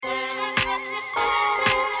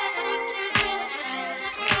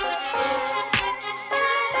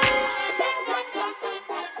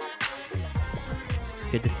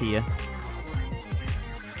Good to see you.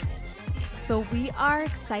 So we are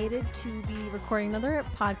excited to be recording another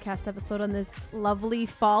podcast episode on this lovely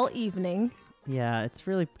fall evening. Yeah, it's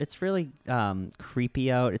really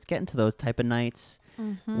creepy out. It's getting to those type of nights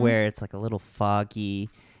where it's like a little foggy,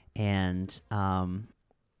 and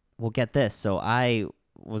we'll get this. So I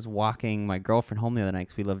was walking my girlfriend home the other night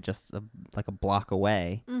because we live just like a block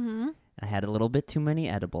away. Mm-hmm. I had a little bit too many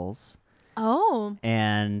edibles. Oh.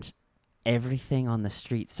 And everything on the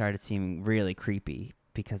street started seeming really creepy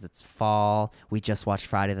because it's fall. We just watched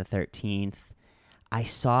Friday the 13th. I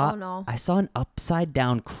saw an upside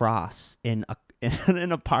down cross in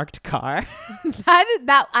a parked car.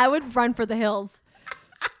 that I would run for the hills,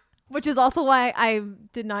 which is also why I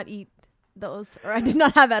did not eat those, or I did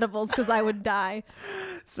not have edibles, because I would die.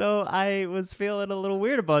 So I was feeling a little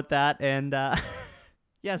weird about that, and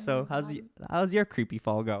yeah. So how's your creepy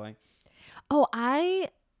fall going? Oh, I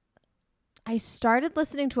started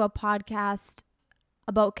listening to a podcast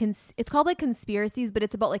about it's called like Conspiracies, but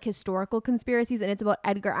it's about like historical conspiracies, and it's about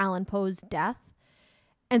Edgar Allan Poe's death.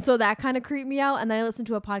 And so that kind of creeped me out. And then I listened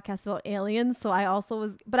to a podcast about aliens. So I also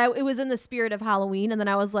was, but it was in the spirit of Halloween. And then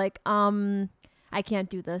I was like, I can't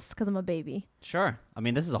do this because I'm a baby. Sure. I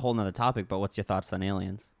mean, this is a whole nother topic, but what's your thoughts on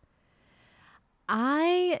aliens?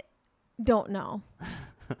 I don't know.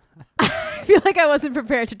 I feel like I wasn't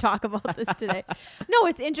prepared to talk about this today. No,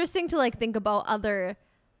 it's interesting to like think about other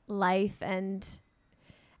life and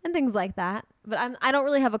things like that. But I don't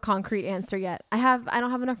really have a concrete answer yet. I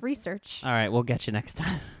don't have enough research. All right, we'll get you next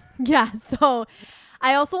time. Yeah. So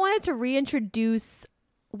I also wanted to reintroduce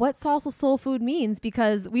what salsa soul food means,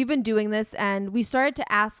 because we've been doing this and we started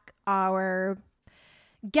to ask our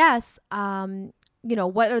guests,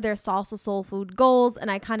 what are their salsa soul food goals?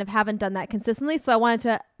 And I kind of haven't done that consistently. So I wanted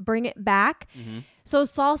to bring it back. Mm-hmm. So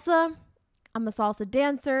salsa, I'm a salsa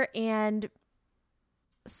dancer, and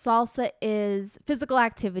salsa is physical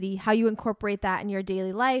activity, how you incorporate that in your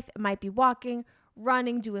daily life. It might be walking,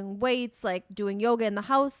 running, doing weights, like doing yoga in the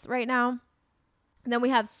house right now. And then we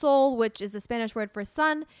have soul, which is a Spanish word for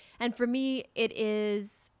sun. And for me, it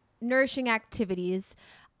is nourishing activities.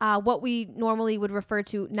 What we normally would refer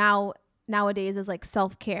to nowadays as like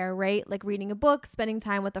self-care, right? Like reading a book, spending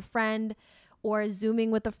time with a friend, or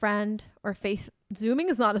Zooming with a friend, or Zooming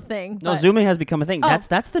is not a thing. No, Zooming has become a thing. Oh.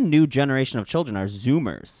 That's the new generation of children, are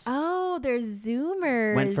Zoomers. Oh, they're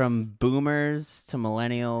Zoomers. Went from boomers to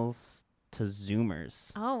millennials to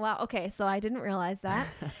Zoomers. Oh, wow. Okay, so I didn't realize that.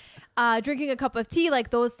 Drinking a cup of tea,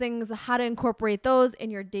 like those things, how to incorporate those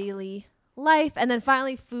in your daily life. And then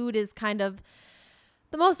finally, food is kind of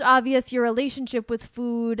the most obvious, your relationship with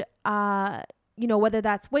food, whether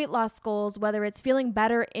that's weight loss goals, whether it's feeling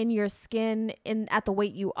better in your skin, at the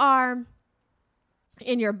weight you are,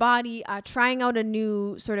 in your body, trying out a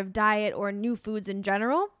new sort of diet or new foods in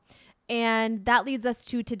general. And that leads us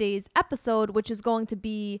to today's episode, which is going to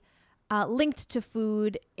be linked to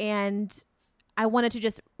food. And I wanted to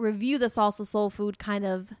just review the salsa soul food kind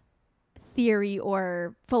of theory,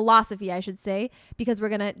 or philosophy, I should say, because we're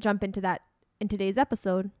going to jump into that in today's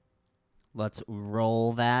episode. Let's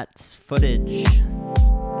roll that footage.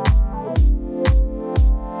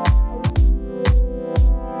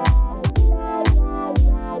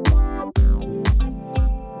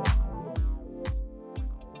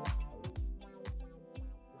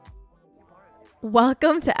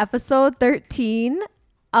 Welcome to episode 13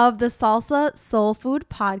 of the Salsa Soul Food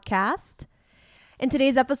Podcast. In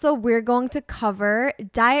today's episode, we're going to cover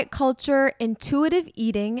diet culture, intuitive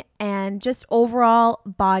eating, and just overall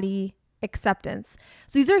body acceptance.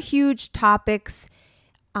 So these are huge topics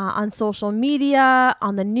on social media,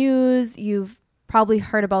 on the news. You've probably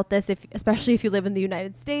heard about this, especially if you live in the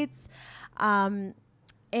United States. And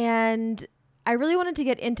I really wanted to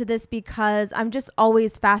get into this because I'm just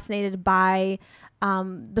always fascinated by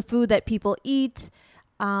the food that people eat.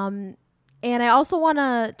 And I also want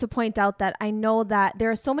to point out that I know that there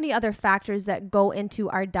are so many other factors that go into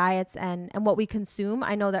our diets and what we consume.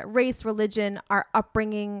 I know that race, religion, our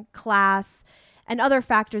upbringing, class, and other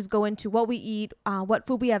factors go into what we eat, what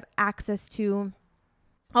food we have access to,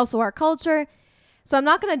 also our culture. So I'm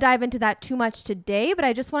not going to dive into that too much today, but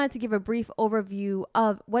I just wanted to give a brief overview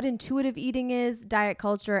of what intuitive eating is, diet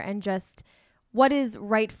culture, and just what is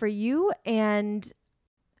right for you. And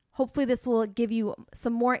hopefully this will give you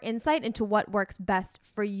some more insight into what works best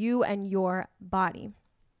for you and your body.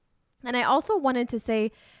 And I also wanted to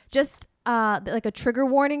say just like a trigger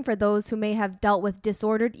warning for those who may have dealt with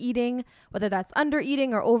disordered eating, whether that's under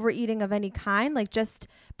eating or overeating of any kind. Like, just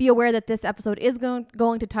be aware that this episode is going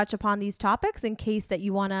to touch upon these topics in case that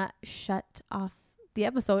you want to shut off the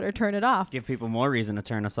episode or turn it off. Give people more reason to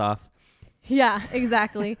turn us off. Yeah,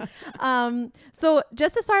 exactly. So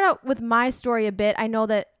just to start out with my story a bit, I know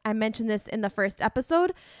that I mentioned this in the first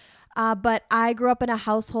episode, but I grew up in a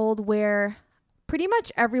household where pretty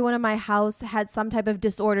much everyone in my house had some type of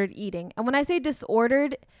disordered eating. And when I say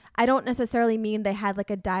disordered, I don't necessarily mean they had like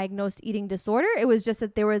a diagnosed eating disorder. It was just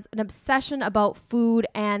that there was an obsession about food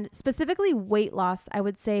and specifically weight loss, I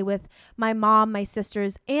would say, with my mom, my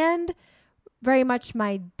sisters, and very much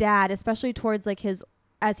my dad, especially towards like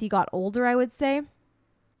as he got older, I would say,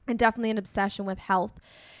 and definitely an obsession with health.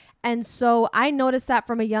 And so I noticed that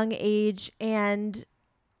from a young age, and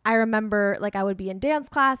I remember like I would be in dance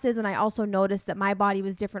classes, and I also noticed that my body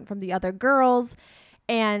was different from the other girls.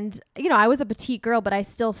 And, I was a petite girl, but I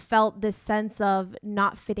still felt this sense of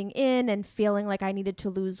not fitting in and feeling like I needed to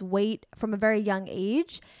lose weight from a very young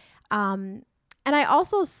age. And I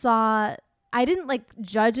also I didn't like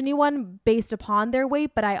judge anyone based upon their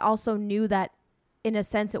weight, but I also knew that in a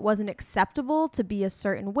sense it wasn't acceptable to be a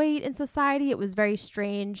certain weight in society. It was very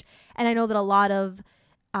strange. And I know that a lot of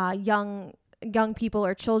young people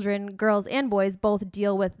or children, girls and boys, both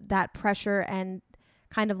deal with that pressure and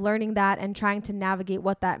kind of learning that and trying to navigate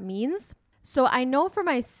what that means. So I know for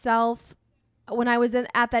myself, when I was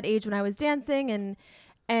at that age, when I was dancing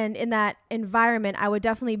and in that environment, I would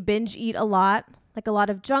definitely binge eat a lot, like a lot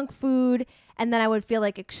of junk food. And then I would feel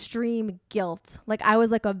like extreme guilt. Like I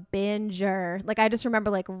was like a binger. Like I just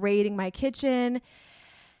remember like raiding my kitchen,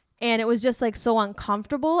 and it was just like so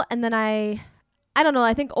uncomfortable. And then I don't know,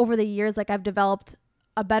 I think over the years, like I've developed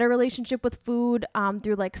a better relationship with food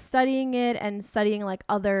through like studying it and studying like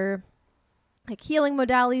other like healing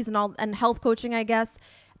modalities and health coaching, I guess.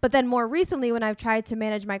 But then more recently, when I've tried to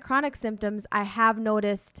manage my chronic symptoms, I have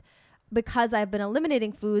noticed, because I've been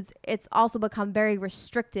eliminating foods, it's also become very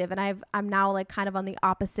restrictive. And I'm now like kind of on the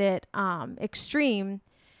opposite extreme,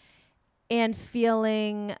 and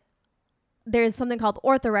feeling there's something called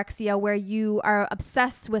orthorexia, where you are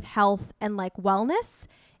obsessed with health and like wellness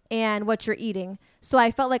and what you're eating. So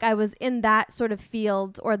I felt like I was in that sort of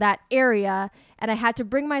field or that area, and I had to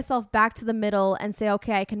bring myself back to the middle and say,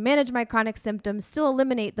 okay, I can manage my chronic symptoms, still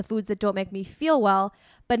eliminate the foods that don't make me feel well,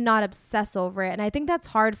 but not obsess over it. And I think that's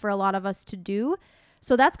hard for a lot of us to do.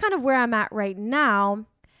 So that's kind of where I'm at right now.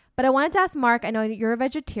 But I wanted to ask Mark, I know you're a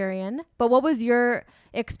vegetarian, but what was your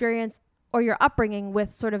experience or your upbringing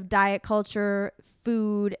with sort of diet culture,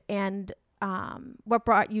 food, and what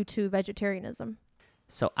brought you to vegetarianism?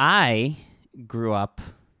 So I grew up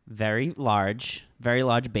very large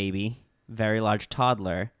baby, very large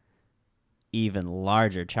toddler, even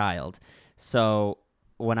larger child. So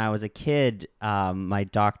when I was a kid, my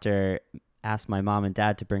doctor asked my mom and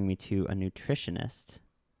dad to bring me to a nutritionist.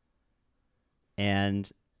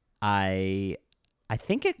 And I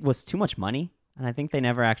think it was too much money, and I think they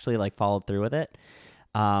never actually like followed through with it.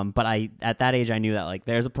 But at that age, I knew that like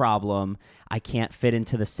there's a problem. I can't fit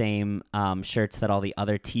into the same shirts that all the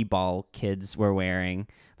other T-ball kids were wearing.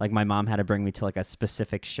 Like my mom had to bring me to like a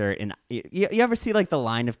specific shirt. And you ever see like the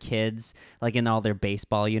line of kids like in all their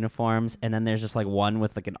baseball uniforms, and then there's just like one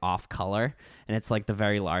with like an off color, and it's like the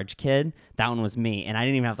very large kid. That one was me, and I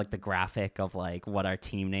didn't even have like the graphic of like what our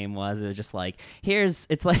team name was. It was just like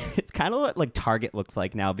it's kind of what like Target looks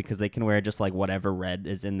like now, because they can wear just like whatever red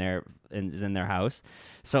is in their house.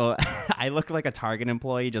 So I looked like a Target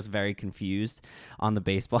employee, just very confused on the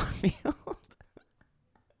baseball field.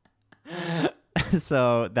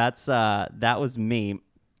 So that was me.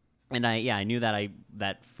 And I knew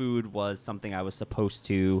that food was something I was supposed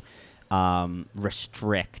to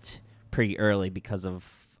restrict pretty early because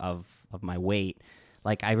of my weight.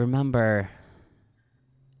 Like I remember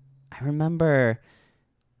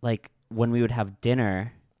like when we would have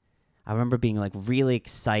dinner, I remember being like really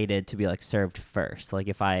excited to be like served first. Like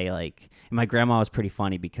if I like, and my grandma was pretty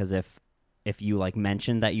funny, because if you like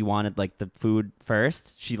mentioned that you wanted like the food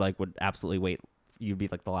first, she like would absolutely wait. You'd be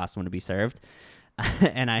like the last one to be served.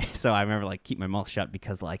 And so I remember like keep my mouth shut,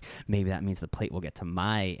 because like maybe that means the plate will get to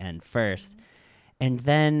my end first. And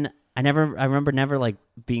then I remember never like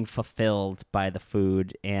being fulfilled by the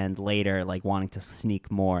food, and later like wanting to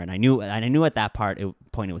sneak more. And I knew at that point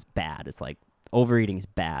it was bad. It's like overeating is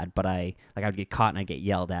bad, but I would get caught and I'd get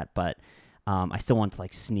yelled at, but I still wanted to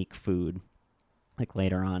like sneak food like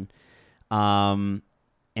later on.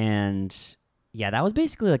 And yeah, that was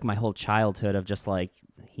basically like my whole childhood of just like,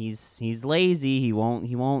 he's lazy. He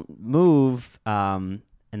won't move. And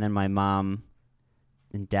then my mom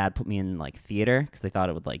and dad put me in like theater, because they thought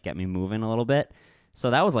it would like get me moving a little bit.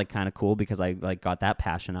 So that was like kind of cool, because I like got that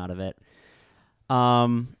passion out of it.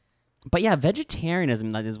 But yeah,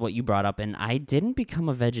 vegetarianism, that is what you brought up. And I didn't become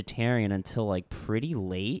a vegetarian until like pretty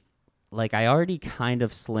late. like I already kind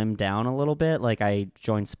of slimmed down a little bit. Like I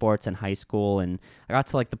joined sports in high school, and I got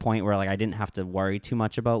to like the point where like I didn't have to worry too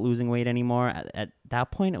much about losing weight anymore. At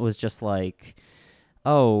that point, it was just like,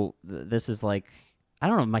 oh, this is like, I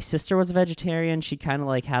don't know. My sister was a vegetarian. She kind of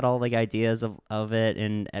like had all like ideas of it.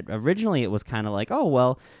 And originally it was kind of like, oh,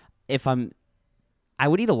 well, I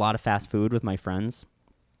would eat a lot of fast food with my friends.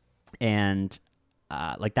 And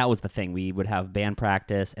like that was the thing. We would have band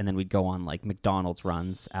practice, and then we'd go on like McDonald's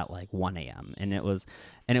runs at like 1 a.m. And it was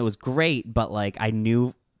great, but like I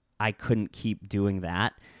knew I couldn't keep doing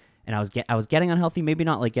that. And I was getting unhealthy, maybe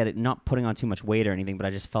not like not putting on too much weight or anything, but I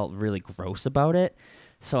just felt really gross about it.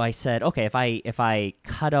 So I said, okay, if I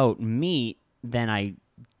cut out meat, then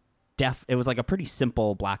it was like a pretty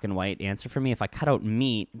simple black and white answer for me. If I cut out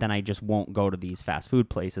meat, then I just won't go to these fast food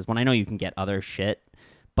places when I know you can get other shit.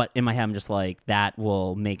 But in my head, I'm just like, that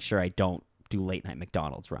will make sure I don't do late night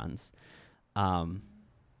McDonald's runs.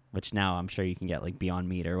 Which now I'm sure you can get like Beyond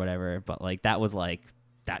Meat or whatever. But like that was like,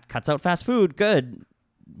 that cuts out fast food. Good.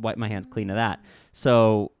 Wipe my hands clean of that.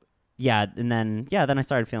 So yeah. And then I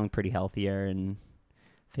started feeling pretty healthier and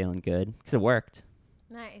feeling good because it worked.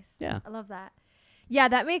 Nice. Yeah. I love that. Yeah,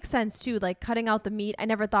 that makes sense too. Like cutting out the meat. I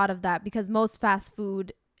never thought of that because most fast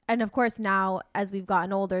food, and of course now as we've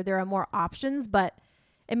gotten older, there are more options, but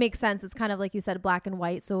it makes sense. It's kind of like you said, black and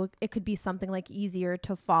white. So it could be something like easier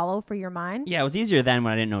to follow for your mind. Yeah, it was easier then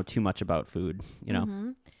when I didn't know too much about food, you know?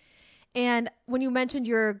 Mm-hmm. And when you mentioned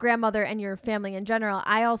your grandmother and your family in general,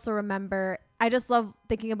 I also remember, I just love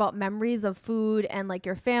thinking about memories of food and like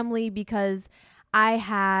your family, because I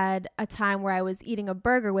had a time where I was eating a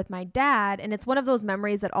burger with my dad, and it's one of those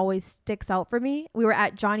memories that always sticks out for me. We were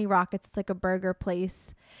at Johnny Rockets. It's like a burger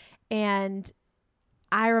place. And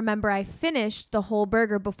I remember I finished the whole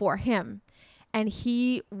burger before him, and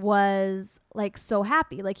he was like so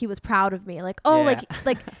happy. Like he was proud of me. Like, oh, Yeah.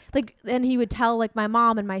 like, and he would tell like my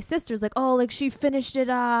mom and my sisters like, oh, like she finished it,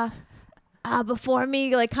 before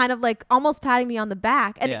me, like kind of like almost patting me on the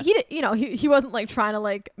back. And Yeah. he did, he wasn't like trying to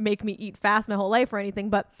like make me eat fast my whole life or anything,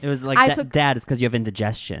 but It was like, Dad, it's because you have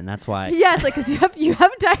indigestion. That's why. yeah, it's like because you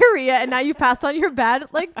have diarrhea, and now you pass on your bad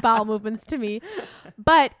like bowel movements to me.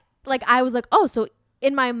 But like I was like, oh, so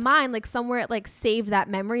in my mind, like somewhere it like saved that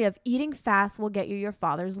memory of eating fast will get you your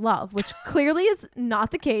father's love, which clearly is not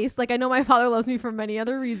the case. Like I know my father loves me for many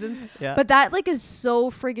other reasons, Yeah. but that like is so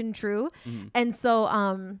friggin' true. Mhm. And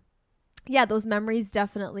so, yeah, those memories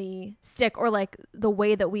definitely stick, or like the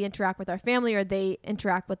way that we interact with our family or they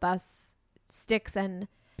interact with us sticks and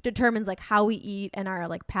determines like how we eat and our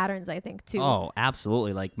like patterns, I think too. Oh,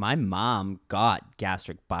 absolutely. Like my mom got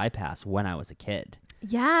gastric bypass when I was a kid.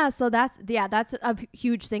 Yeah. So that's a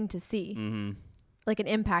huge thing to see. Mm-hmm. Like an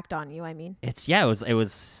impact on you. I mean, It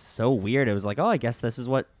was so weird. It was like, oh, I guess this is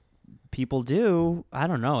what people do. I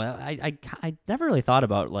don't know. I never really thought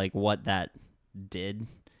about like what that did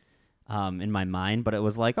in my mind, but it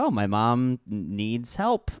was like, oh, my mom needs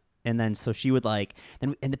help, and then so she would like,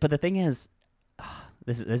 but the thing is,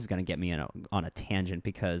 this is gonna get me on a tangent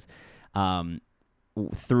because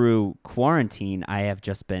through quarantine I have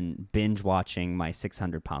just been binge watching My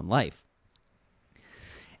 600-Pound Life.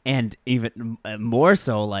 And even more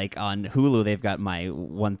so, like on Hulu, they've got the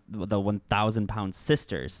 1,000-Pound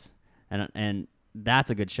Sisters, and that's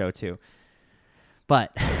a good show too.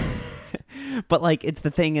 But but like it's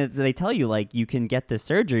the thing is they tell you like you can get this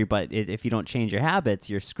surgery, but if you don't change your habits,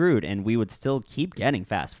 you're screwed. And we would still keep getting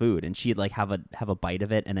fast food, and she'd like have a bite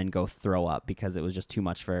of it and then go throw up because it was just too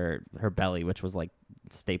much for her belly, which was like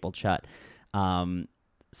stapled shut.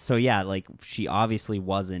 So yeah, like she obviously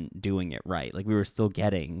wasn't doing it right. Like we were still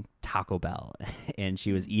getting Taco Bell and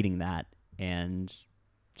she was eating that and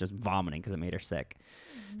just vomiting because it made her sick.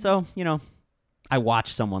 Mm-hmm. So, I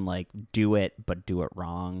watched someone like do it, but do it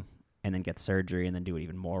wrong and then get surgery and then do it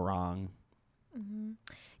even more wrong. mm-hmm.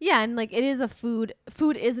 Yeah. And like it is food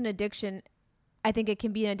is an addiction. I think it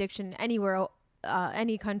can be an addiction anywhere,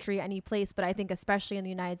 any country, any place, but I think especially in the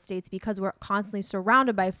United States, because we're constantly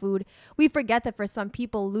surrounded by food, we forget that for some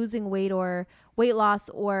people losing weight or weight loss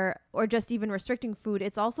or just even restricting food,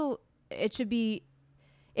 it's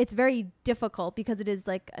very difficult because it is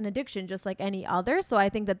like an addiction just like any other. So I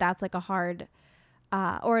think that that's like a hard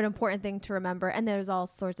or an important thing to remember. And there's all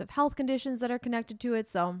sorts of health conditions that are connected to it.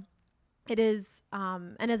 So it is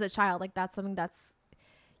and as a child, like that's something that's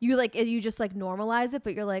you just like normalize it,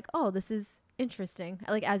 but you're like, oh, this is interesting,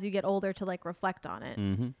 like as you get older to like reflect on it.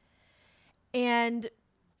 Mm-hmm. And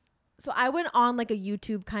so I went on like a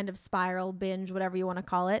YouTube kind of spiral binge, whatever you want to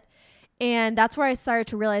call it, and that's where I started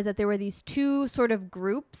to realize that there were these two sort of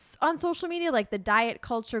groups on social media, like the diet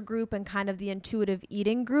culture group and kind of the intuitive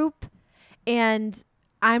eating group. And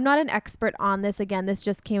I'm not an expert on this. Again, this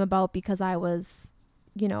just came about because I was,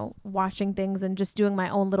 watching things and just doing my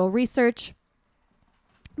own little research.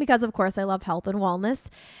 Because, of course, I love health and wellness.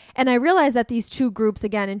 And I realized that these two groups,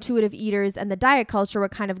 again, intuitive eaters and the diet culture, were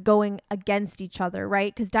kind of going against each other,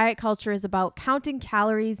 right? Because diet culture is about counting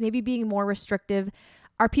calories, maybe being more restrictive.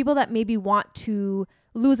 Are people that maybe want to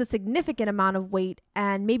lose a significant amount of weight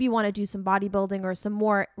and maybe want to do some bodybuilding or some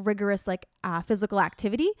more rigorous physical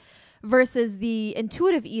activity, versus the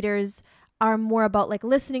intuitive eaters are more about like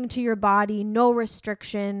listening to your body, no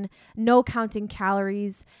restriction, no counting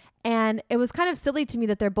calories. And it was kind of silly to me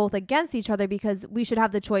that they're both against each other, because we should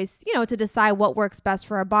have the choice, to decide what works best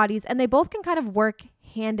for our bodies. And they both can kind of work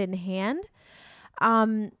hand in hand.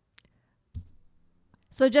 So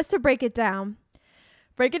just to break it down,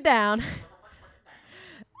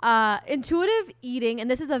 intuitive eating, and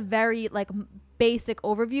this is a very basic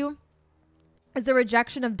overview, is the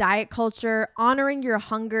rejection of diet culture, honoring your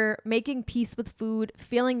hunger, making peace with food,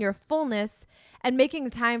 feeling your fullness, and making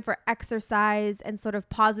time for exercise and sort of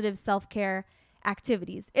positive self-care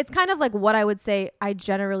activities. It's kind of like what I would say I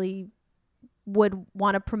generally would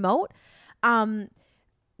want to promote.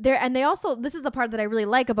 They also, this is the part that I really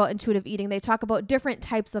like about intuitive eating. They talk about different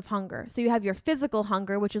types of hunger. So you have your physical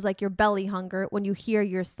hunger, which is like your belly hunger, when you hear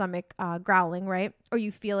your stomach growling, right? Or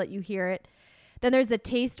you feel it, you hear it. Then there's a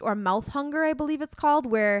taste or mouth hunger, I believe it's called,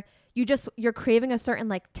 where you're craving a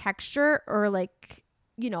certain texture or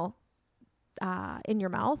in your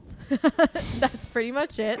mouth. That's pretty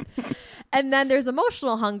much it. And then there's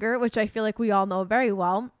emotional hunger, which I feel like we all know very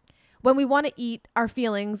well, when we want to eat our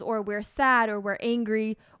feelings, or we're sad, or we're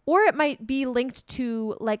angry, or it might be linked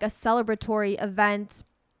to a celebratory event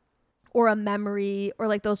or a memory,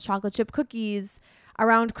 or those chocolate chip cookies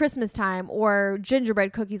around Christmas time, or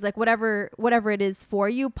gingerbread cookies, whatever it is for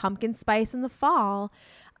you, pumpkin spice in the fall.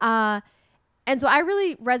 And so I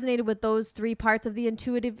really resonated with those three parts of the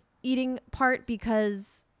intuitive eating part,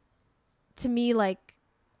 because to me,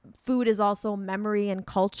 food is also memory and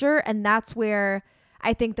culture. And that's where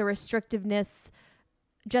I think the restrictiveness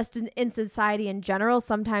just in society in general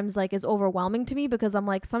sometimes is overwhelming to me, because I'm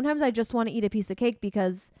sometimes I just want to eat a piece of cake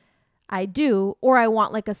because I do, or I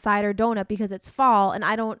want a cider donut because it's fall, and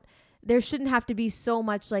there shouldn't have to be so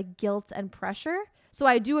much guilt and pressure. So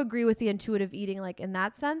I do agree with the intuitive eating in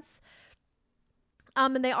that sense.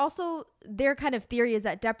 And their kind of theory is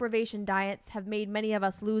that deprivation diets have made many of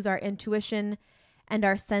us lose our intuition and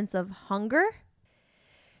our sense of hunger.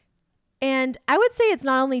 And I would say it's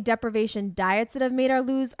not only deprivation diets that have made our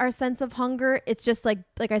lose our sense of hunger. It's just like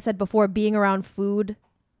I said before, being around food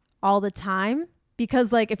all the time.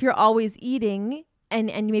 Because if you're always eating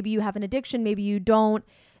and maybe you have an addiction, maybe you don't,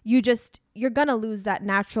 you're going to lose that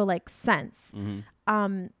natural sense.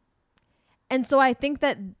 Mm-hmm. And so I think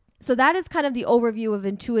that is kind of the overview of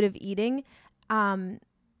intuitive eating.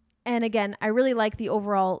 And again, I really like the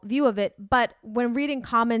overall view of it. But when reading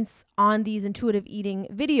comments on these intuitive eating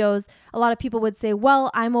videos, a lot of people would say,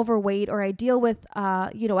 well, I'm overweight, or I deal with,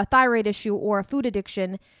 a thyroid issue or a food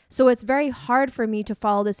addiction. So it's very hard for me to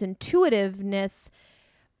follow this intuitiveness,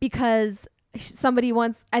 because somebody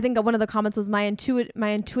once, I think one of the comments was, my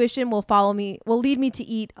intuition will lead me to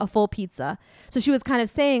eat a full pizza. So she was kind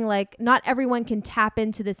of saying not everyone can tap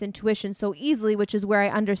into this intuition so easily, which is where I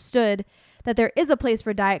understood that there is a place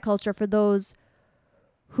for diet culture for those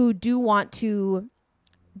who do want to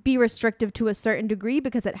be restrictive to a certain degree,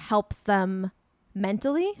 because it helps them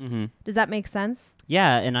mentally. Mm-hmm. Does that make sense?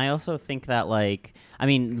 Yeah. And I also think that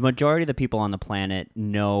the majority of the people on the planet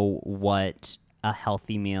know what a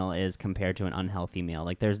healthy meal is compared to an unhealthy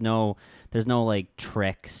meal. There's no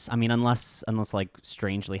tricks. Unless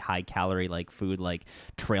strangely high calorie food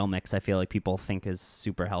trail mix, I feel like people think is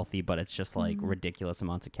super healthy, but it's just mm-hmm. ridiculous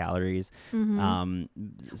amounts of calories. Mm-hmm.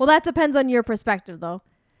 Well, that depends on your perspective though.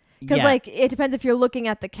 Because it depends if you're looking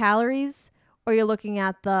at the calories or you're looking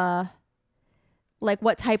at the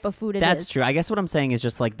what type of food it is. That's true. I guess what I'm saying is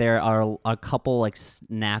just there are a couple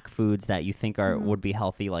snack foods that you think are mm-hmm. would be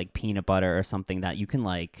healthy, like peanut butter or something that you can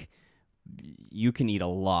you can eat a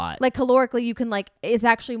lot. Calorically, you can it's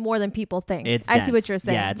actually more than people think. I see what you're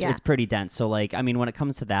saying. Yeah, it's pretty dense. So when it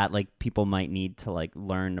comes to that, people might need to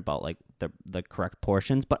learn about the correct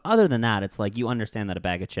portions. But other than that, it's you understand that a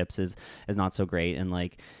bag of chips is not so great, and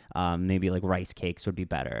maybe rice cakes would be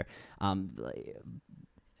better.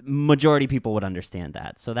 Majority people would understand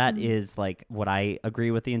that. So that mm-hmm. is what I agree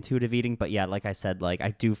with the intuitive eating. But yeah, like I said,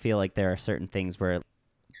 I do feel there are certain things where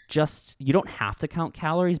just, you don't have to count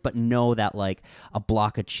calories, but know that a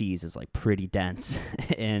block of cheese is pretty dense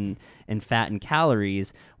in fat and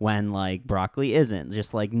calories, when broccoli isn't.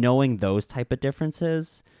 Just knowing those type of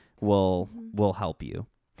differences will help you.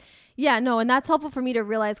 Yeah, no, and that's helpful for me to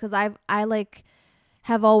realize because I like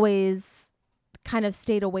have always kind of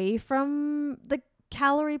stayed away from the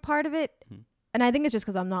calorie part of it. And I think it's just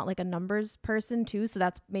because I'm not like a numbers person too, so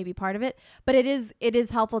that's maybe part of it. But it is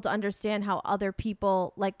helpful to understand how other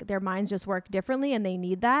people, like, their minds just work differently and they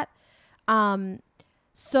need that.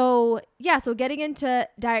 So getting into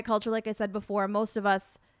diet culture, like I said before, most of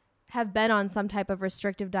us have been on some type of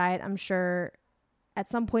restrictive diet, I'm sure, at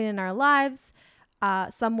some point in our lives,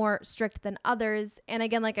 some more strict than others. And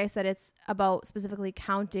again, like I said, it's about specifically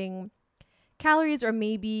counting calories or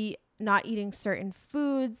maybe not eating certain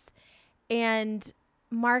foods. And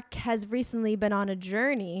Mark has recently been on a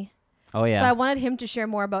journey. Oh, yeah. So I wanted him to share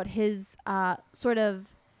more about his sort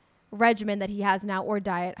of regimen that he has now, or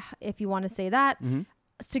diet, if you want to say that,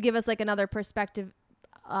 to give us like another perspective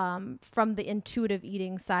from the intuitive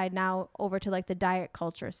eating side now over to like the diet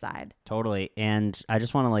culture side. Totally. And I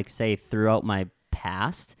just want to like say throughout my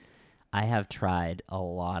past, I have tried a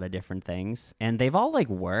lot of different things and they've all like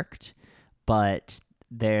worked, but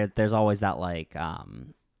there's always that like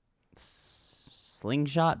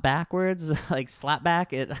slingshot backwards, like slap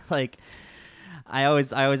back. It like I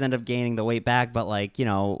always end up gaining the weight back, but like, you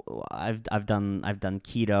know, I've done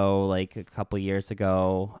keto like a couple years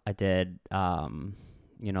ago. I did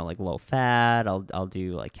you know, like low fat. I'll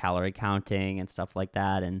do like calorie counting and stuff like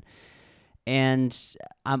that, and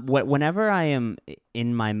whenever I'm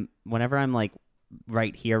like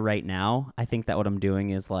right here, right now, I think that what I'm doing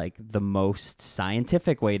is like the most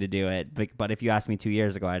scientific way to do it. But if you asked me 2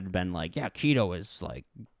 years ago, I'd have been like, yeah, keto is like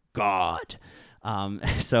God.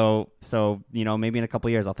 So, you know, maybe in a couple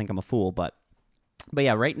of years I'll think I'm a fool, but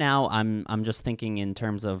yeah, right now I'm just thinking in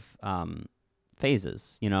terms of,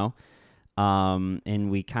 phases, you know?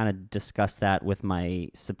 And we kind of discussed that with my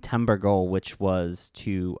September goal, which was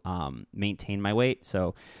to, maintain my weight.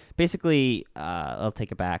 So basically, I'll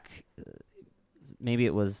take it back. Maybe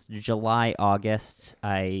it was July, August.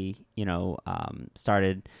 I, you know,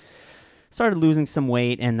 started losing some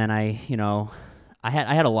weight, and then I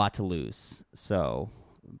had a lot to lose. So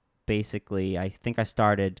basically, I think I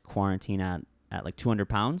started quarantine at like 200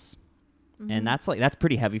 pounds, and that's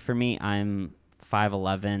pretty heavy for me. I'm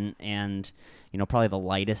 5'11", and you know, probably the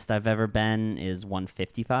lightest I've ever been is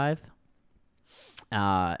 155.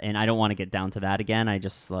 And I don't want to get down to that again. I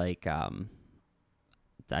just like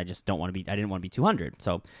I just don't want to be. I didn't want to be 200.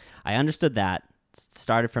 So I understood that.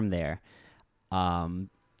 Started from there.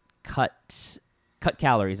 Cut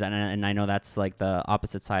calories, and I know that's like the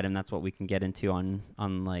opposite side, and that's what we can get into on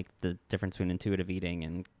like the difference between intuitive eating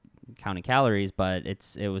and counting calories. But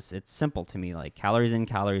it's simple to me, like calories in,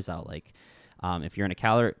 calories out. Like if you're in a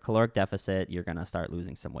caloric deficit, you're gonna start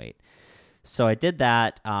losing some weight. So I did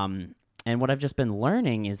that. And what I've just been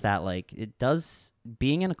learning is that like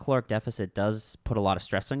being in a caloric deficit does put a lot of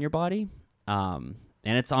stress on your body, and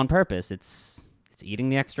it's on purpose. It's eating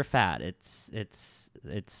the extra fat. It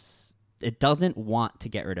doesn't want to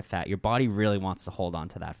get rid of fat. Your body really wants to hold on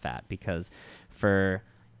to that fat because for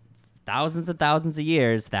thousands and thousands of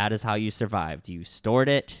years, that is how you survived. You stored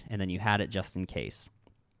it, and then you had it just in case.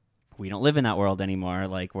 We don't live in that world anymore,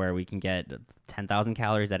 like where we can get 10,000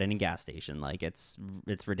 calories at any gas station. Like it's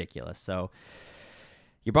ridiculous. So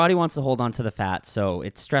your body wants to hold on to the fat. So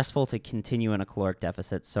it's stressful to continue in a caloric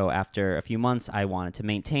deficit. So after a few months, I wanted to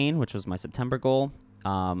maintain, which was my September goal.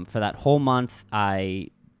 For that whole month, I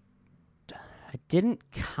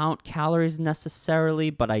didn't count calories necessarily,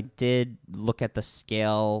 but I did look at the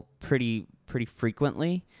scale pretty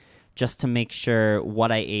frequently, just to make sure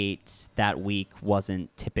what I ate that week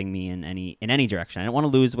wasn't tipping me in any direction. I didn't want to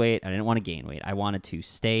lose weight. I didn't want to gain weight. I wanted to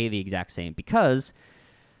stay the exact same because,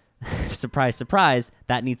 surprise, surprise,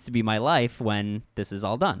 that needs to be my life when this is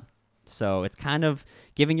all done. So it's kind of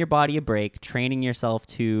giving your body a break, training yourself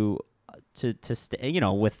to stay, you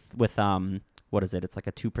know, with what is it? It's like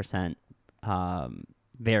a 2%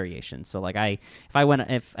 variation. So like if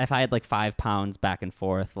I had like 5 pounds back and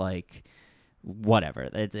forth, like whatever,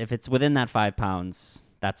 if it's within that 5 pounds,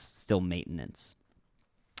 that's still maintenance.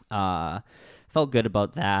 Felt good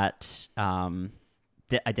about that. I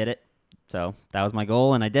did it. So that was my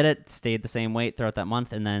goal, and I did it. Stayed the same weight throughout that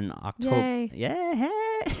month, and then October. Yeah,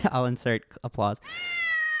 I'll insert applause.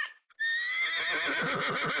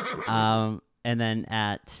 And then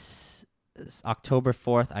at October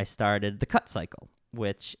 4th, I started the cut cycle,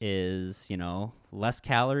 which is, you know, less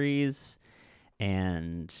calories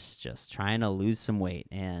and just trying to lose some weight.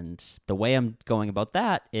 And the way I'm going about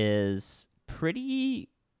that is pretty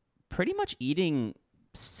much eating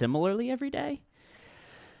similarly every day.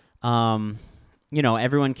 You know,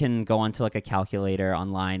 everyone can go onto like a calculator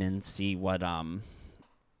online and see what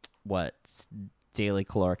daily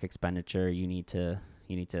caloric expenditure you need to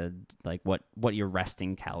like what your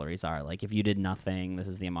resting calories are. Like if you did nothing, this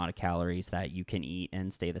is the amount of calories that you can eat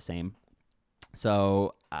and stay the same.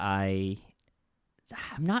 So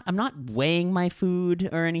I'm not weighing my food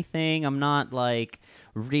or anything. I'm not like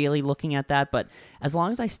really looking at that, but as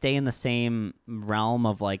long as I stay in the same realm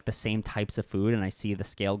of like the same types of food and I see the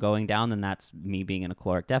scale going down, then that's me being in a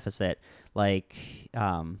caloric deficit. Like,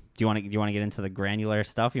 do you want to get into the granular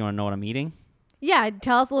stuff? You want to know what I'm eating? Yeah,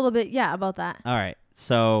 tell us a little bit, about that. All right.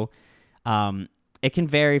 So, it can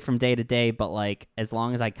vary from day to day, but like as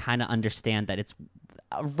long as I kind of understand that it's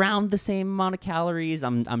around the same amount of calories,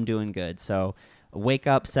 I'm doing good. So, wake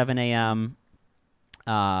up 7 a.m.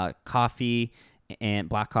 Coffee and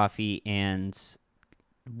black coffee and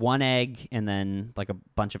 1 egg and then like a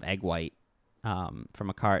bunch of egg white from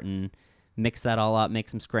a carton. Mix that all up. Make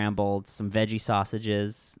some scrambled, some veggie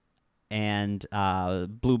sausages, and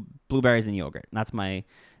blueberries and yogurt. That's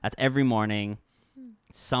every morning.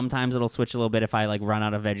 Sometimes it'll switch a little bit. If I like run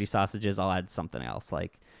out of veggie sausages, I'll add something else,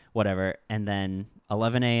 like whatever. And then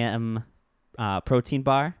 11 a.m. Protein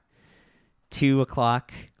bar. 2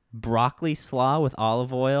 o'clock broccoli slaw with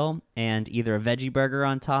olive oil and either a veggie burger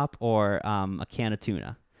on top or a can of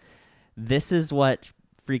tuna. This is what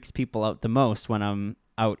freaks people out the most when I'm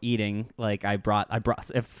out eating. Like I brought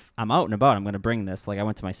if I'm out and about, I'm going to bring this. Like I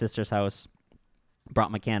went to my sister's house,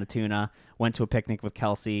 brought my can of tuna, went to a picnic with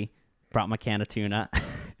Kelsey, brought my can of tuna.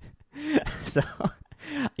 So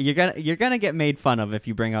you're gonna get made fun of if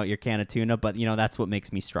you bring out your can of tuna, but that's what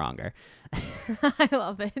makes me stronger. I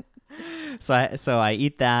love it. So I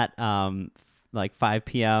eat that like 5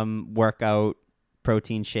 p.m. workout,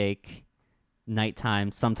 protein shake,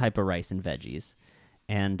 nighttime, some type of rice and veggies,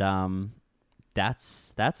 and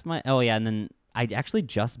that's my and then I actually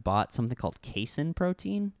just bought something called casein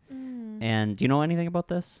protein. And do you know anything about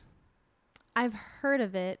this? I've heard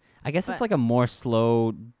of it. I guess it's like a more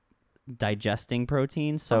slow digesting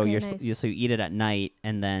protein, so Okay, so you eat it at night,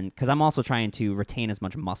 and then because I'm also trying to retain as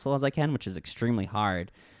much muscle as I can, which is extremely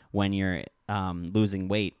hard when you're losing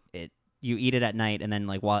weight. You eat it at night, and then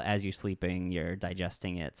like as you're sleeping, you're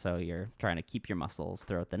digesting it, so you're trying to keep your muscles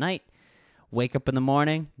throughout the night. Wake up in the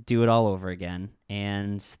morning, do it all over again,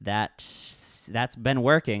 and that's been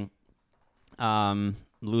working.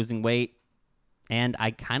 Losing weight, and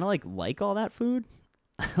I kind of like all that food.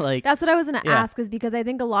 Like that's what I was going to ask, is because I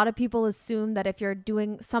think a lot of people assume that if you're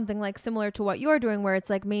doing something like similar to what you're doing, where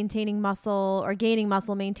it's like maintaining muscle or gaining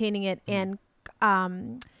muscle, maintaining it, and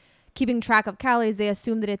keeping track of calories, they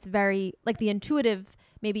assume that it's very like the intuitive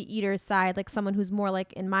maybe eater's side, like someone who's more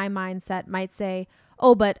like in my mindset might say,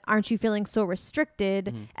 oh, but aren't you feeling so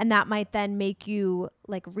restricted? And that might then make you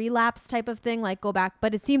like relapse type of thing, like go back.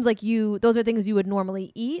 But it seems like those are things you would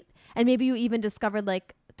normally eat. And maybe you even discovered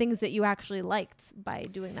like things that you actually liked by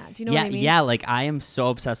doing that. Do you know what I mean? Yeah, like I am so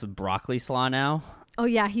obsessed with broccoli slaw now. Oh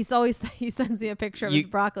yeah, he sends me a picture of his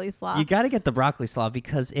broccoli slaw. You got to get the broccoli slaw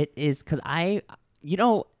because I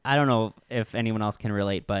don't know if anyone else can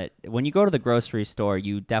relate, but when you go to the grocery store,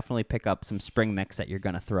 you definitely pick up some spring mix that you're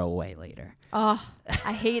going to throw away later. Oh,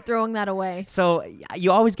 I hate throwing that away. So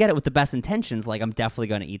you always get it with the best intentions, like I'm definitely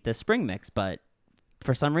going to eat this spring mix, but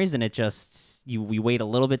for some reason it just, we wait a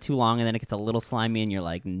little bit too long and then it gets a little slimy and you're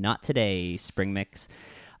like, not today, spring mix.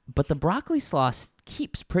 But the broccoli slaw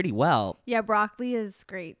keeps pretty well. Yeah, broccoli is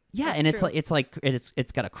great. Yeah, That's and true.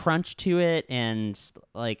 it's got a crunch to it, and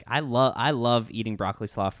like I love eating broccoli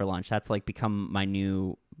slaw for lunch. That's like become my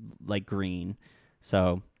new like green.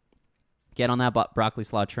 So get on that broccoli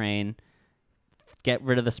slaw train. Get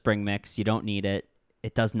rid of the spring mix. You don't need it.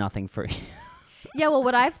 It does nothing for you. Yeah, well,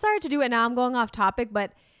 what I've started to do, and now I'm going off topic,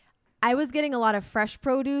 but I was getting a lot of fresh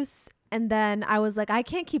produce, and then I was like, I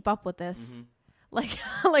can't keep up with this. Mm-hmm.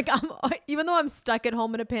 Like even though I'm stuck at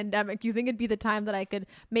home in a pandemic, you think it'd be the time that I could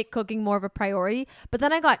make cooking more of a priority. But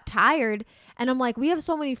then I got tired and I'm like, we have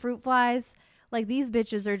so many fruit flies. Like these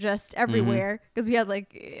bitches are just everywhere because we had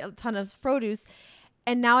like a ton of produce.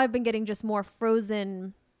 And now I've been getting just more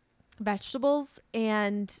frozen vegetables,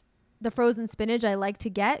 and the frozen spinach I like to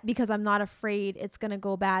get because I'm not afraid it's going to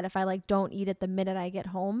go bad if I like don't eat it the minute I get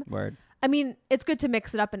home. Word. I mean, it's good to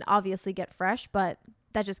mix it up and obviously get fresh, but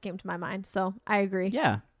that just came to my mind. So I agree.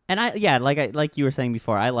 Yeah. And like you were saying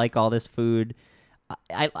before, I like all this food.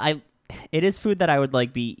 It is food that I would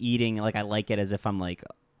like be eating. Like I like it as if I'm like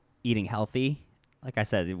eating healthy. Like I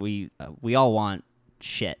said, we all want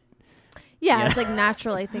shit. Yeah. It's like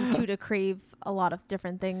natural, I think, too, to crave a lot of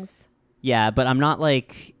different things. Yeah. But I'm not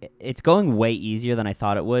like, it's going way easier than I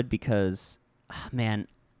thought it would because, man,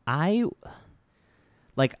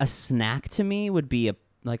 like a snack to me would be a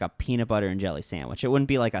like a peanut butter and jelly sandwich. It wouldn't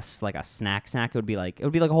be like a snack. It would be like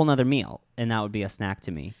a whole nother meal, and that would be a snack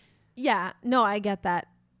to me. Yeah, no, I get that.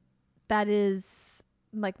 That is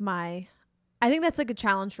like I think that's like a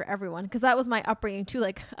challenge for everyone, because that was my upbringing too.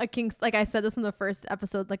 Like like I said this in the first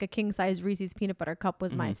episode, like a king size Reese's peanut butter cup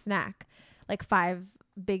was my snack. Like 5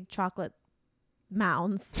 big chocolate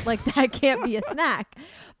mounds, like that can't be a snack.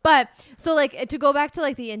 But so like to go back to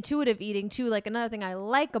like the intuitive eating too, like another thing I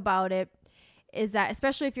like about it is that,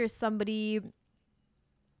 especially if you're somebody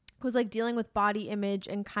who's like dealing with body image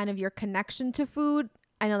and kind of your connection to food.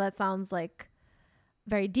 I know that sounds like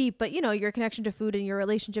very deep, but your connection to food and your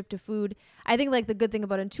relationship to food. I think like the good thing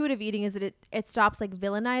about intuitive eating is that it stops like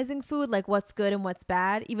villainizing food, like what's good and what's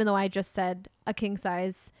bad, even though I just said a king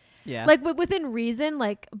size. Yeah. Like within reason,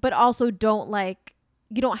 like, but also you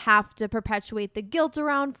don't have to perpetuate the guilt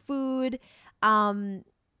around food.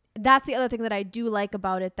 That's the other thing that I do like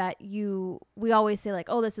about it, that we always say like,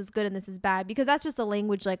 oh, this is good and this is bad, because that's just a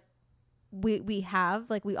language like we have,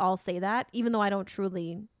 like we all say that, even though I don't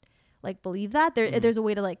truly like believe that. There's a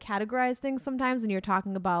way to like categorize things sometimes when you're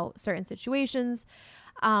talking about certain situations.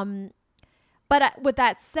 But with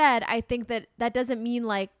that said, I think that doesn't mean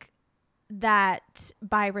like that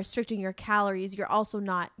by restricting your calories, you're also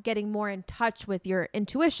not getting more in touch with your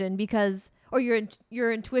intuition, or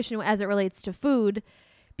your intuition as it relates to food,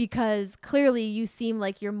 because clearly you seem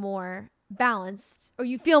like you're more balanced, or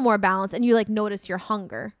you feel more balanced, and you like notice your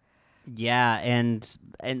hunger. Yeah, and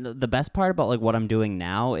the best part about like what I'm doing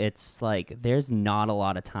now, it's like there's not a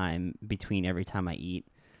lot of time between every time I eat.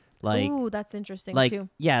 Like, ooh, that's interesting like, too.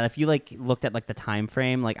 Yeah, if you like looked at like the time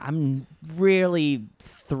frame, like I'm really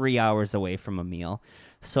 3 hours away from a meal.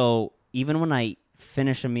 So even when I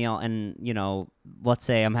finish a meal and, let's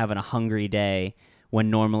say I'm having a hungry day,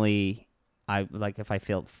 when normally if I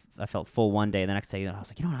felt full one day, the next day I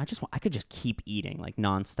was like, I could just keep eating like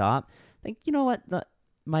nonstop. Like, you know what?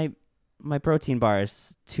 My protein bar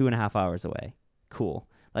is 2.5 hours away. Cool.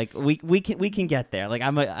 Like we can get there. Like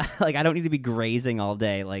I don't need to be grazing all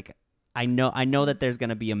day. Like I know that there's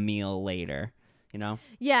gonna be a meal later.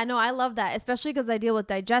 Yeah, no, I love that, especially because I deal with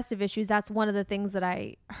digestive issues. That's one of the things that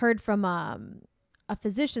I heard from a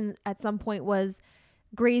physician at some point, was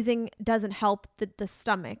grazing doesn't help the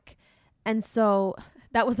stomach. And so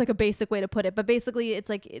that was like a basic way to put it. But basically it's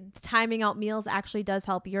like timing out meals actually does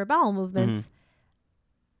help your bowel movements.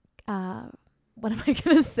 What am I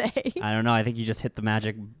going to say? I don't know. I think you just hit the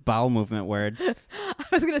magic bowel movement word. I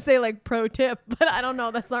was going to say like pro tip, but I don't know.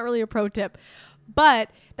 That's not really a pro tip. But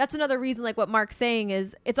that's another reason, like what Mark's saying,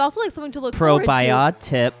 is it's also like something to look forward to.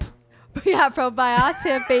 Probiotic. Yeah,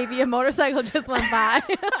 probiotic, baby. A motorcycle just went by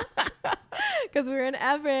because we were in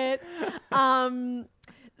Everett.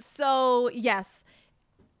 So yes,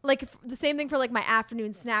 like the same thing for like my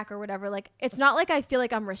afternoon snack or whatever. Like it's not like I feel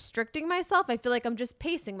like I'm restricting myself. I feel like I'm just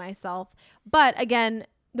pacing myself. But again,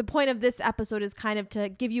 the point of this episode is kind of to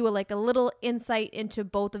give you a little insight into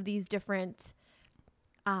both of these different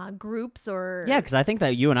groups. Or yeah, because I think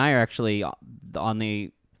that you and I are actually on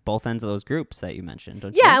the both ends of those groups that you mentioned,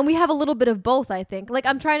 don't you? Yeah, and we have a little bit of both, I think. Like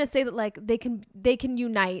I'm trying to say that like they can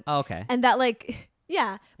unite. Oh, okay. And that like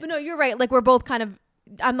yeah, but no, you're right. Like we're both kind of,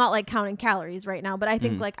 I'm not like counting calories right now, but I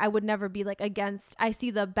think like I would never be like against, I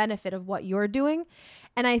see the benefit of what you're doing.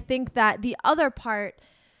 And I think that the other part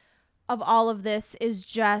of all of this is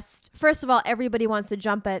just, first of all, everybody wants to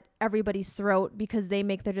jump at everybody's throat because they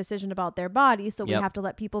make their decision about their body. So we have to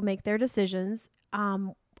let people make their decisions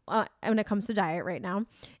when it comes to diet right now,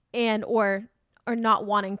 and or not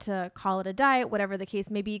wanting to call it a diet, whatever the case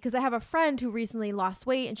may be. Because I have a friend who recently lost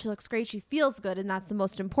weight and she looks great. She feels good. And that's the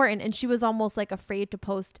most important. And she was almost like afraid to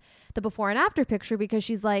post the before and after picture because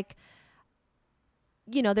she's like,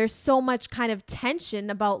 there's so much kind of tension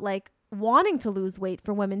about like wanting to lose weight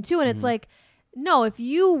for women too. And it's like, no, if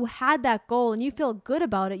you had that goal and you feel good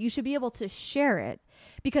about it, you should be able to share it,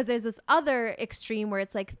 because there's this other extreme where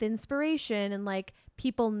it's like thinspiration and like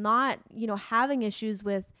people not, having issues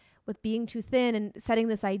with being too thin and setting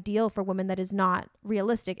this ideal for women that is not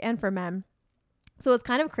realistic, and for men. So it's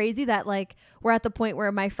kind of crazy that like we're at the point where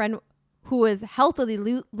my friend who is healthily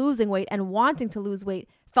losing weight and wanting to lose weight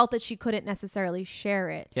felt that she couldn't necessarily share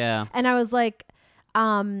it. Yeah. And I was like,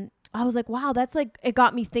 wow, that's like, it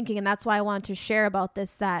got me thinking. And that's why I wanted to share about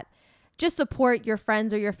this, that just support your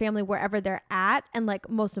friends or your family wherever they're at. And like,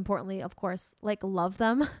 most importantly, of course, like love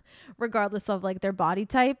them regardless of like their body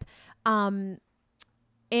type.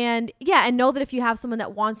 And yeah, and know that if you have someone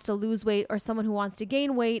that wants to lose weight or someone who wants to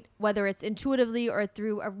gain weight, whether it's intuitively or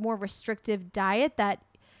through a more restrictive diet, that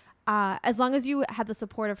as long as you have the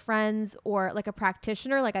support of friends or like a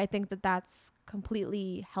practitioner, like I think that that's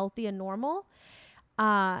completely healthy and normal.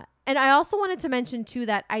 And I also wanted to mention too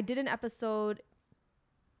that I did an episode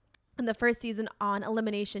in the first season on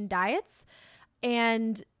elimination diets,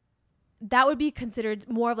 and that would be considered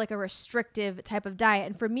more of like a restrictive type of diet.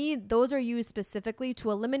 And for me, those are used specifically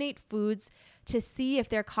to eliminate foods to see if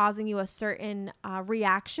they're causing you a certain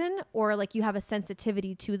reaction or like you have a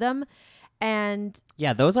sensitivity to them. And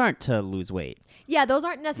yeah, those aren't to lose weight. Yeah, those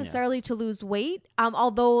aren't necessarily to lose weight.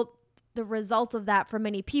 Although the result of that for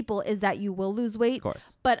many people is that you will lose weight. Of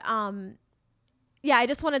course. But yeah, I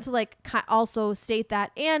just wanted to like also state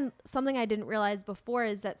that. And something I didn't realize before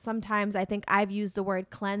is that sometimes I think I've used the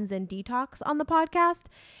word cleanse and detox on the podcast.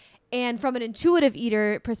 And from an intuitive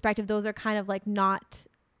eater perspective, those are kind of like not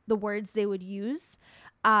the words they would use.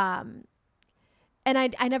 And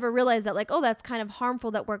I never realized that like, oh, that's kind of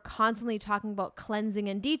harmful that we're constantly talking about cleansing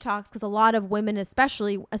and detox, because a lot of women,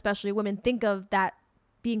 especially women, think of that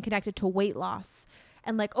being connected to weight loss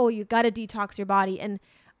and like, oh, you got to detox your body. And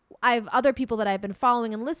I have other people that I've been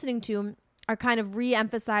following and listening to are kind of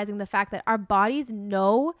re-emphasizing the fact that our bodies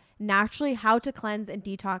know naturally how to cleanse and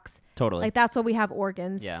detox. Totally. Like that's why we have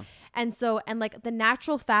organs. Yeah. And so, and like the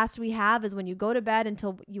natural fast we have is when you go to bed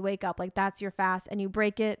until you wake up, like that's your fast, and you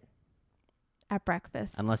break it at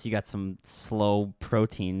breakfast. Unless you got some slow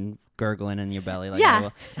protein gurgling in your belly. Like, yeah.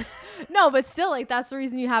 No, but still like that's the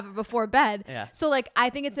reason you have it before bed. Yeah. So like, I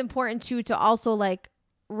think it's important too, to also like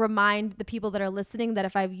remind the people that are listening that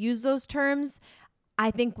if I've used those terms, I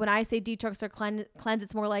think when I say detox or cleanse,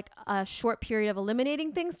 it's more like a short period of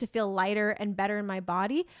eliminating things to feel lighter and better in my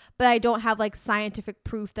body. But I don't have like scientific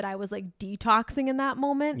proof that I was like detoxing in that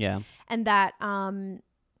moment. Yeah. And that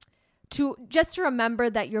to remember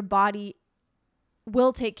that your body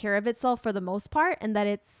will take care of itself for the most part, and that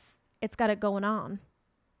it's got it going on.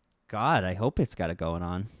 God, I hope it's got it going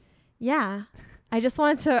on. Yeah. I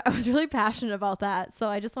was really passionate about that. So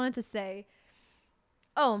I just wanted to say,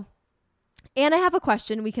 oh, and I have a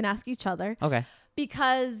question we can ask each other. Okay.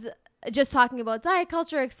 Because just talking about diet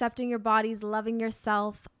culture, accepting your bodies, loving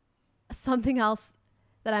yourself, something else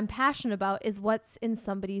that I'm passionate about is what's in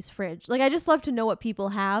somebody's fridge. Like, I just love to know what people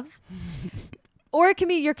have. Or it can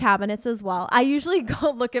be your cabinets as well. I usually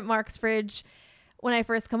go look at Mark's fridge when I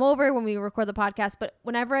first come over, when we record the podcast. But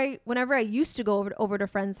whenever I used to go over to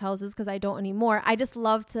friends' houses, because I don't anymore, I just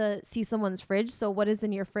love to see someone's fridge. So what is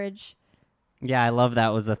in your fridge? Yeah, I love that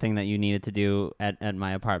was the thing that you needed to do at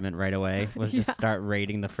my apartment right away, was just start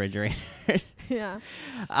raiding the refrigerator. Yeah.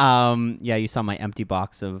 Yeah, you saw my empty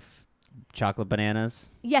box of chocolate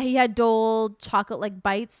bananas. Yeah, he had Dole chocolate like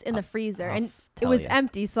bites in the freezer, and it was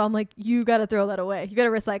empty. So I'm like, you got to throw that away. You got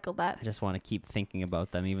to recycle that. I just want to keep thinking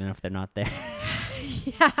about them, even if they're not there.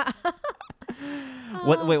 Yeah.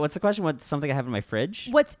 Wait, what's the question? What's something I have in my fridge?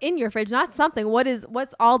 What's in your fridge? Not something.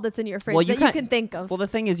 What's all that's in your fridge that you can think of? Well, the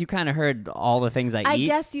thing is, you kind of heard all the things I eat. I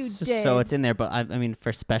guess you did. So it's in there. But I mean,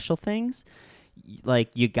 for special things, like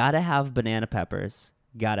you got to have banana peppers.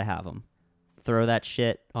 Got to have them. Throw that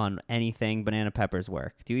shit on anything. Banana peppers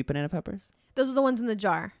work. Do you eat banana peppers? Those are the ones in the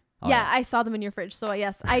jar. Oh, yeah, I saw them in your fridge. So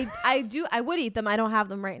yes, I do. I would eat them. I don't have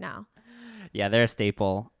them right now. Yeah, they're a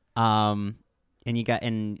staple. And you got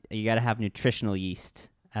to have nutritional yeast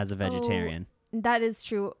as a vegetarian. Oh, that is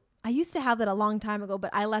true. I used to have that a long time ago,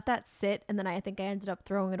 but I let that sit, and then I think I ended up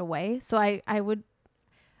throwing it away. So I would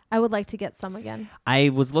like to get some again. I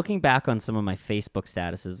was looking back on some of my Facebook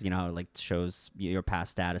statuses, like shows your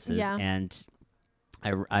past statuses, and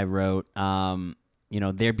I wrote,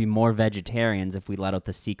 there'd be more vegetarians if we let out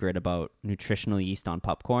the secret about nutritional yeast on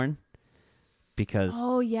popcorn, because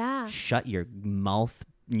shut your mouth.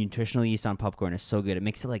 Nutritional yeast on popcorn is so good. It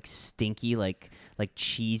makes it like stinky, like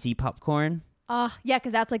cheesy popcorn. Yeah,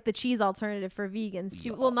 because that's like the cheese alternative for vegans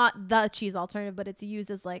too. Well, not the cheese alternative, but it's used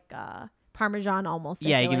as like Parmesan almost.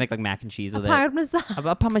 Yeah, you can make like mac and cheese with Parmesan.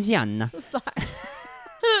 A Parmesan. Sorry.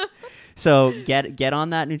 So get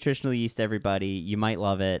on that nutritional yeast, everybody. You might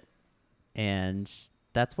love it. And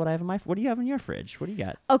that's what I have in my. What do you have in your fridge? What do you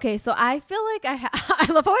got? Okay, so I feel like I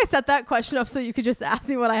love how I set that question up so you could just ask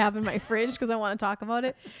me what I have in my fridge, because I want to talk about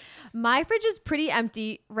it. My fridge is pretty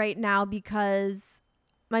empty right now because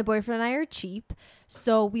my boyfriend and I are cheap.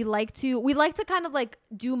 So we like to kind of like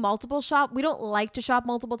do multiple shop. We don't like to shop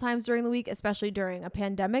multiple times during the week, especially during a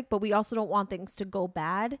pandemic, but we also don't want things to go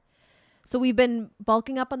bad. So we've been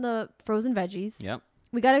bulking up on the frozen veggies. Yep.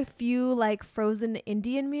 We got a few like frozen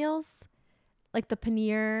Indian meals. Like the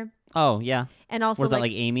paneer. Oh, yeah. And also, was that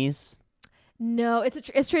like Amy's? No,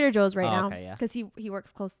 it's Trader Joe's right now. Okay, yeah. Because he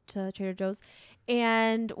works close to Trader Joe's.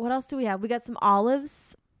 And what else do we have? We got some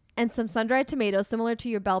olives and some sun-dried tomatoes, similar to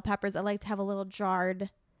your bell peppers. I like to have a little jarred.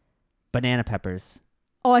 Banana peppers.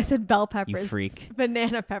 Oh, I said bell peppers. You freak.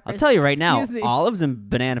 Banana peppers. I'll tell you right now, Excuse me. olives and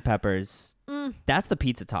banana peppers, that's the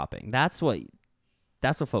pizza topping. That's what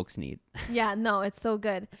folks need. Yeah, no, it's so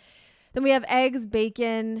good. Then we have eggs,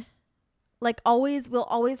 bacon. Like always, we'll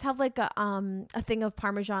always have like a thing of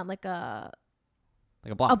Parmesan, like a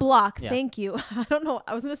block. A block. Yeah. Thank you. I don't know.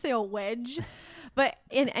 I was going to say a wedge, but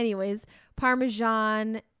anyways,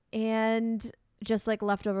 Parmesan and just like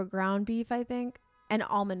leftover ground beef, I think, and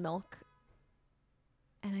almond milk.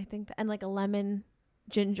 And I think and like a lemon,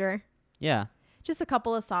 ginger. Yeah. Just a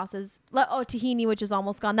couple of sauces. Tahini, which is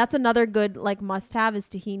almost gone. That's another good like must have is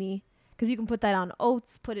tahini, because you can put that on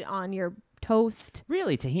oats, put it on your toast.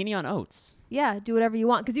 Really? Tahini on oats? Yeah, do whatever you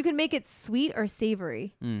want, because you can make it sweet or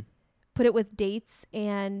savory. Put it with dates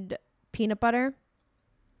and peanut butter.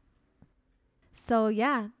 So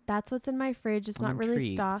yeah, that's what's in my fridge. It's not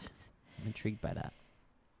really stocked. I'm intrigued by that.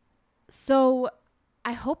 So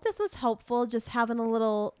I hope this was helpful, just having a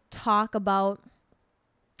little talk about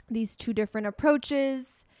these two different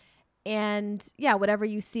approaches. And yeah, whatever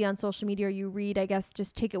you see on social media or you read, I guess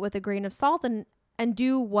just take it with a grain of salt and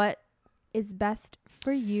do what is best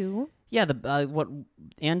for you. Yeah, what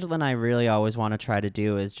Angela and I really always want to try to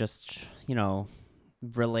do is just,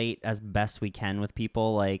 relate as best we can with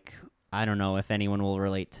people. Like, I don't know if anyone will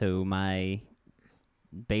relate to my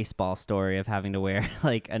baseball story of having to wear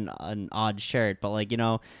like an odd shirt, but like,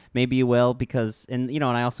 maybe you will, because, and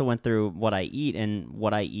I also went through what I eat, and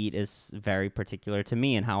what I eat is very particular to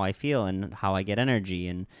me and how I feel and how I get energy,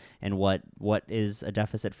 and what is a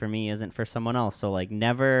deficit for me isn't for someone else. So like,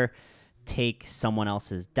 never take someone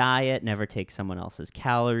else's diet, never take someone else's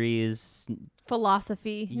calories,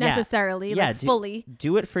 philosophy necessarily. Fully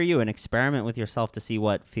do it for you and experiment with yourself to see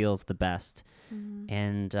what feels the best.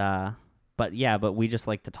 And but we just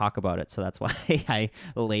like to talk about it, so that's why I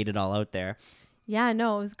laid it all out there. Yeah,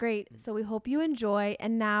 no, it was great. So we hope you enjoy,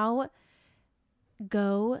 and now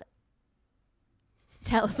go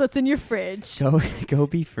tell us what's in your fridge. Go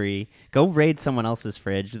be free. Go raid someone else's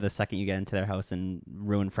fridge the second you get into their house and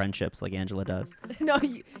ruin friendships like Angela does. No,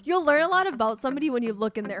 you'll learn a lot about somebody when you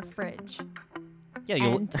look in their fridge. Yeah,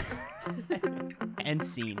 you'll end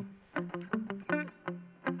scene.